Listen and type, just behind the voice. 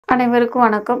அனைவருக்கும்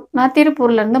வணக்கம். நான்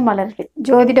திருப்பூர்ல இருந்து மலர்கள்.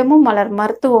 ஜோதிடமும் மலர்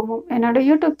மருத்துவமும் என்னோட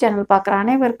யூடியூப் சேனல் பார்க்குற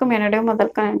அனைவருக்கும் என்னுடைய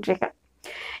முதல்க நன்றிகள்.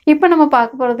 இப்போ நம்ம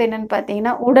பார்க்க போகிறது என்னன்னு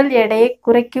பார்த்தீங்கன்னா, உடல் எடையை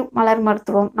குறைக்கும் மலர்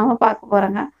மருத்துவம் நம்ம பார்க்க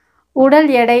போகிறோங்க. உடல்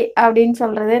எடை அப்படின்னு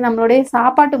சொல்கிறது நம்மளுடைய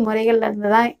சாப்பாட்டு முறைகள்ல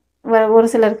இருந்து தான் ஒரு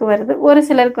சிலருக்கு வருது. ஒரு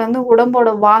சிலருக்கு வந்து உடம்போட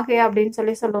வாகை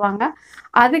அப்படின்னு சொல்லுவாங்க.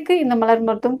 அதுக்கு இந்த மலர்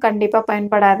மருத்துவம் கண்டிப்பாக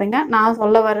பயன்படாதுங்க. நான்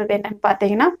சொல்ல வர்றது என்னன்னு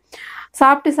பார்த்தீங்கன்னா,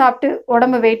 சாப்பிட்டு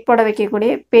உடம்ப வெயிட் போட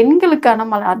வைக்கக்கூடிய பெண்களுக்கான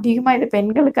அதிகமாக இது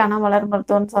பெண்களுக்கான மலர்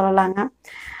மருத்துவம்னு சொல்லலாங்க.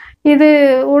 இது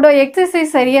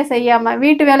எக்ஸசைஸ் சரியாக செய்யாமல்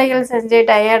வீட்டு வேலைகள் செஞ்சு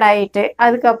டயர்ட் ஆகிட்டு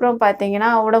அதுக்கப்புறம் பார்த்தீங்கன்னா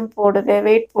உடம்பு போடுது,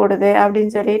 வெயிட் போடுது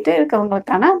அப்படின்னு சொல்லிட்டு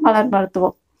இருக்கவங்களுக்கான மலர்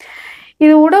மருத்துவம்.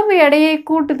 இது உடம்பு எடையை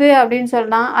கூட்டுது அப்படின்னு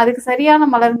சொன்னால் அதுக்கு சரியான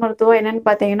மலர் மருத்துவம் என்னன்னு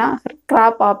பார்த்தீங்கன்னா,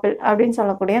 கிராப் ஆப்பிள் அப்படின்னு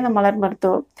சொல்லக்கூடிய அந்த மலர்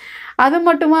மருத்துவம். அது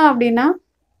மட்டுமா அப்படின்னா,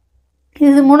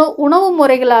 இது உணவு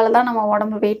முறைகளால் தான் நம்ம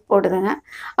உடம்பு வெயிட் போடுதுங்க.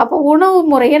 அப்போ உணவு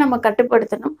முறையை நம்ம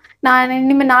கட்டுப்படுத்தணும். நான்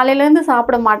இனிமேல் நாளையிலேருந்து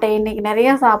சாப்பிட மாட்டேன், இன்றைக்கி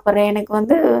நிறையா சாப்பிட்றேன், எனக்கு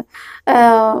வந்து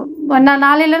நான்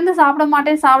நாளையிலேருந்து சாப்பிட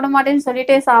மாட்டேன்னு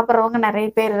சொல்லிட்டே சாப்பிட்றவங்க நிறைய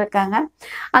பேர் இருக்காங்க.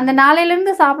 அந்த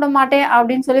நாளையிலேருந்து சாப்பிட மாட்டேன்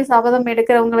அப்படின்னு சொல்லி சபதம்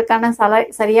எடுக்கிறவங்களுக்கான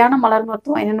சரியான மலர்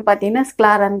மருத்துவம் என்னென்னு பார்த்தீங்கன்னா,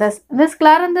 ஸ்க்ளாரந்தஸ். இந்த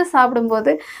ஸ்க்ளாரந்தஸ்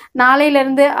சாப்பிடும்போது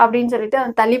நாளையிலேருந்து அப்படின்னு சொல்லிட்டு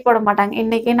அதை தள்ளி போட மாட்டாங்க.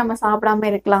 இன்றைக்கே நம்ம சாப்பிடாம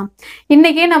இருக்கலாம்,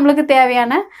 இன்றைக்கே நம்மளுக்கு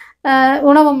தேவையான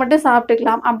உணவை மட்டும்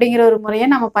சாப்பிட்டுக்கலாம் அப்படிங்கிற ஒரு முறையை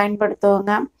நம்ம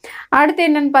பயன்படுத்துவோங்க. அடுத்து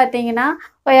என்னன்னு பார்த்தீங்கன்னா,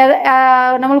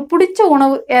 நம்மளுக்கு பிடிச்ச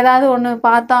உணவு ஏதாவது ஒன்று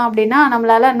பார்த்தோம் அப்படின்னா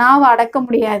நம்மளால் நாவை அடக்க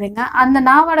முடியாதுங்க. அந்த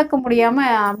நாவை அடக்க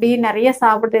முடியாமல் அப்படியே நிறைய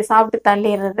சாப்பிட்டு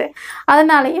தள்ளிடுறது.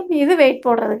 அதனாலையும் இது வெயிட்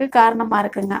போடுறதுக்கு காரணமாக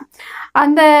இருக்குங்க.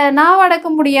 அந்த நாவை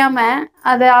அடக்க முடியாமல்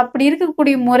அது அப்படி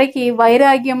இருக்கக்கூடிய முறைக்கு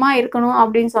வைராக்கியமாக இருக்கணும்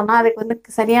அப்படின்னு சொன்னால் அதுக்கு வந்து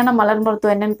சரியான மலர்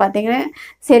மருத்துவம் என்னன்னு பார்த்தீங்கன்னா,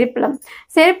 செரிப்பிளம்.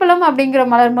 செரிப்பிளம் அப்படிங்கிற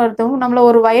மலர் மருத்துவம் நம்மளை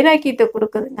ஒரு வைராக்கியத்தை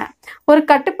கொடுக்குதுங்க, ஒரு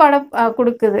கட்டுப்பாடை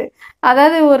கொடுக்குது.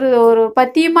 அதாவது ஒரு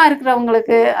பத்தியமாக இருக்கிறவங்களுக்கு,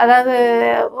 அதாவது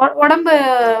உடம்பு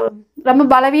ரொம்ப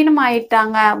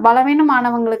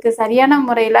பலவீனமானவங்களுக்கு சரியான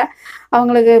முறையில்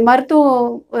அவங்களுக்கு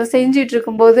மருத்துவம் செஞ்சிட்டு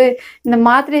இருக்கும்போது இந்த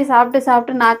மாத்திரையை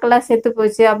சாப்பிட்டு நாக்கெல்லாம் செத்து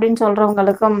போச்சு அப்படின்னு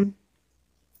சொல்கிறவங்களுக்கும்,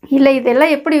 இல்லை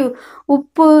இதெல்லாம் எப்படி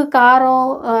உப்பு, காரம்,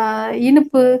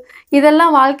 இனிப்பு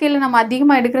இதெல்லாம் வாழ்க்கையில் நம்ம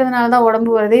அதிகமாக எடுக்கிறதுனால தான்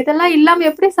உடம்பு வருது, இதெல்லாம் இல்லாமல்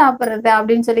எப்படி சாப்பிட்றது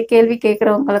அப்படின்னு சொல்லி கேள்வி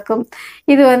கேட்குறவங்களுக்கும்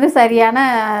இது வந்து சரியான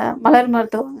மலர்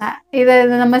மருத்துவங்க. இதை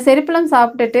நம்ம செரிப்பிளம்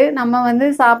சாப்பிட்டுட்டு நம்ம வந்து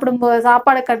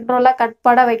சாப்பாடை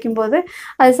கட்டுப்பாடாக வைக்கும்போது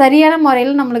அது சரியான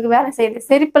முறையில் நம்மளுக்கு வேலை செய்யுது.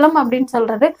 செரிப்பிளம் அப்படின்னு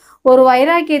சொல்கிறது ஒரு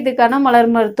வைராக்கியத்துக்கான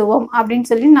மலர் மருத்துவம் அப்படின்னு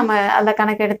சொல்லி நம்ம அதில்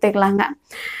கணக்கு எடுத்துக்கலாங்க.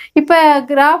 இப்போ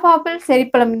கிராப் ஆப்பிள்,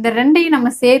 செரிப்பழம் இந்த ரெண்டையும் நம்ம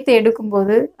சேர்த்து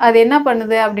எடுக்கும்போது அது என்ன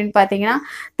பண்ணுது அப்படின்னு பார்த்தீங்கன்னா,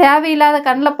 தேவையில்லாத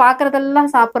கண்ணில் பார்க்குறதெல்லாம்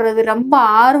சாப்பிட்றது,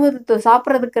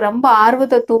 சாப்பிட்றதுக்கு ரொம்ப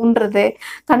ஆர்வத்தை தூண்டுறது,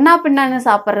 கண்ணா பின்னான்னு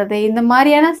சாப்பிட்றது, இந்த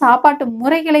மாதிரியான சாப்பாட்டு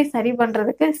முறைகளை சரி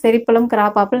பண்ணுறதுக்கு செரிப்பழம்,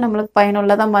 கிராப் ஆப்பிள் நம்மளுக்கு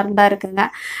பயனுள்ளதாக மருந்தாக இருக்குங்க.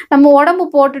 நம்ம உடம்பு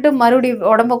போட்டுட்டு மறுபடியும்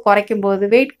உடம்பை குறைக்கும் போது,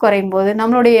 வெயிட் குறையும் போது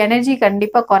நம்மளுடைய எனர்ஜி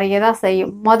கண்டிப்பாக குறைய தான்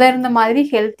செய்யும். இருந்த மாதிரி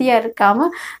ஹெல்த்தியாக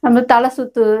இருக்காமல் நம்ம தலை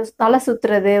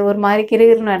சுற்றுறது, ஒரு மாதிரி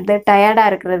கிறுகிறுன்னு டயர்டா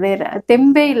இருக்கிறது,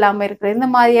 தெம்பே இல்லாம இருக்கிறது, இந்த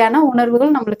மாதிரியான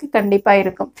உணர்வுகள் நம்மளுக்கு கண்டிப்பா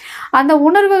இருக்கும். அந்த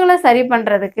உணர்வுகளை சரி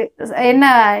பண்றதுக்கு என்ன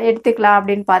எடுத்துக்கலாம்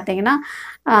அப்படின்னு பார்த்தீங்கன்னா,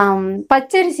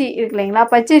 பச்சரிசி இருக்கு இல்லைங்களா,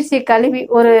 பச்சரிசியை கழுவி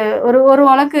ஒரு ஒரு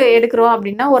உலக்கு எடுக்கிறோம்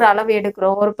அப்படின்னா ஒரு அளவு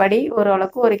எடுக்கிறோம், ஒரு படி, ஒரு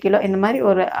உலக்கு, 1 கிலோ, இந்த மாதிரி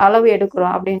ஒரு அளவு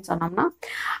எடுக்கிறோம் அப்படின்னு சொன்னோம்னா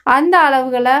அந்த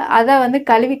அளவுகளை அதை வந்து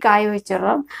கழுவி காய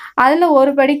வச்சிடறோம். அதில்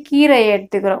ஒரு படி கீரை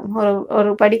எடுத்துக்கிறோம்,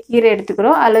 ஒரு படி கீரை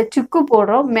எடுத்துக்கிறோம், அதில் சுக்கு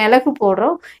போடுறோம், மிளகு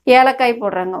போடுறோம், ஏலக்காய்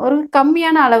போடுறாங்க. ஒரு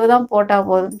கம்மியான அளவு தான் போட்டால்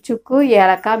போதும். சுக்கு,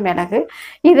 ஏலக்காய், மிளகு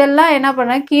இதெல்லாம் என்ன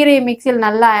பண்ணால் கீரையை மிக்சியில்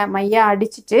நல்லா மையாக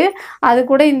அடிச்சுட்டு அது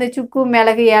கூட இந்த சுக்கு,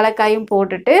 மிளகு, ஏலக்காயும்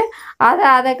போட்டுட்டு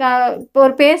அதை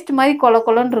ஒரு பேஸ்ட் மாதிரி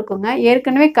கொலன்னு இருக்குங்க.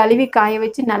 ஏற்கனவே கழுவி காய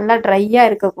வச்சு நல்லா ட்ரையாக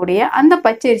இருக்கக்கூடிய அந்த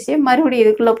பச்சரிசியை மறுபடியும்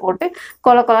இதுக்குள்ளே போட்டு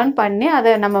கொலன்னு பண்ணி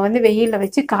அதை நம்ம வந்து வெயிலில்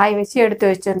வச்சு காய வச்சு எடுத்து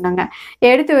வச்சிடணுங்க.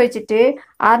 எடுத்து வச்சுட்டு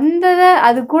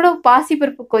அது கூட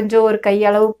பாசிப்பருப்பு கொஞ்சம் ஒரு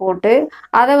கையளவு போட்டு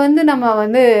அதை வந்து நம்ம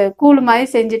வந்து கூழ் மாதிரி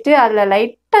செஞ்சுட்டு அதில்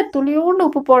லைட்டாக துளியோண்டு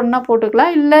உப்பு போடணும்னா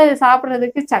போட்டுக்கலாம். இல்லை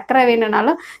சாப்பிட்றதுக்கு சர்க்கரை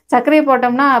வேணும்னாலும் சர்க்கரையை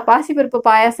போட்டோம்னா பாசிப்பருப்பு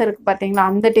பாயாசம் இருக்குது பார்த்தீங்களா,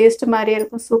 அந்த டேஸ்ட் மாதிரியே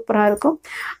இருக்கும், சூப்பராக இருக்கும்.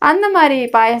 அந்த மாதிரி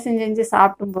பாயாசம் செஞ்சு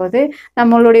சாப்பிடும்போது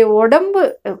நம்மளுடைய உடம்பு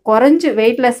குறைஞ்சு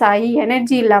வெயிட்லெஸ் ஆகி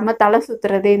எனர்ஜி இல்லாமல் தலை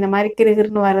சுற்றுறது, இந்த மாதிரி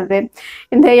கிறுகிறுன்னு வர்றது,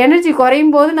 இந்த எனர்ஜி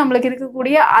குறையும் போது நம்மளுக்கு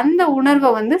இருக்கக்கூடிய அந்த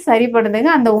உணர்வை வந்து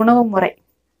சரிப்படுதுங்க அந்த உணவு முறை.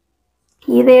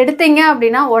 இதை எடுத்தீங்க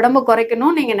அப்படின்னா உடம்பு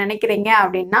குறைக்கணும்னு நீங்கள் நினைக்கிறீங்க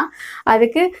அப்படின்னா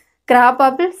அதுக்கு கிராப்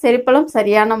ஆப்பிள், செரிப்பழம்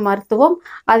சரியான மருத்துவம்.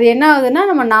 அது என்ன ஆகுதுன்னா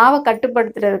நம்ம நாவை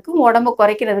கட்டுப்படுத்துறதுக்கும் உடம்பு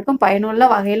குறைக்கிறதுக்கும் பயனுள்ள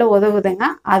வகையில் உதவுதுங்க.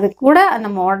 அது கூட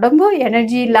நம்ம உடம்பு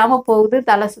எனர்ஜி இல்லாமல் போகுது,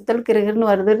 தலை சுத்தல்,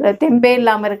 கிறுகிறுன்னு வருது, தெம்பே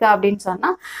இல்லாமல் இருக்குது அப்படின்னு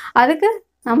சொன்னால் அதுக்கு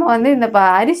நம்ம வந்து இந்த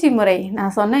அரிசி முறை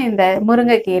நான் சொன்ன இந்த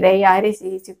முருங்கைக்கீரை, அரிசி,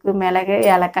 சுக்கு, மிளகு,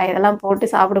 ஏலக்காய் இதெல்லாம் போட்டு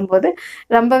சாப்பிடும்போது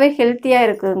ரொம்பவே ஹெல்த்தியாக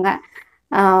இருக்குங்க.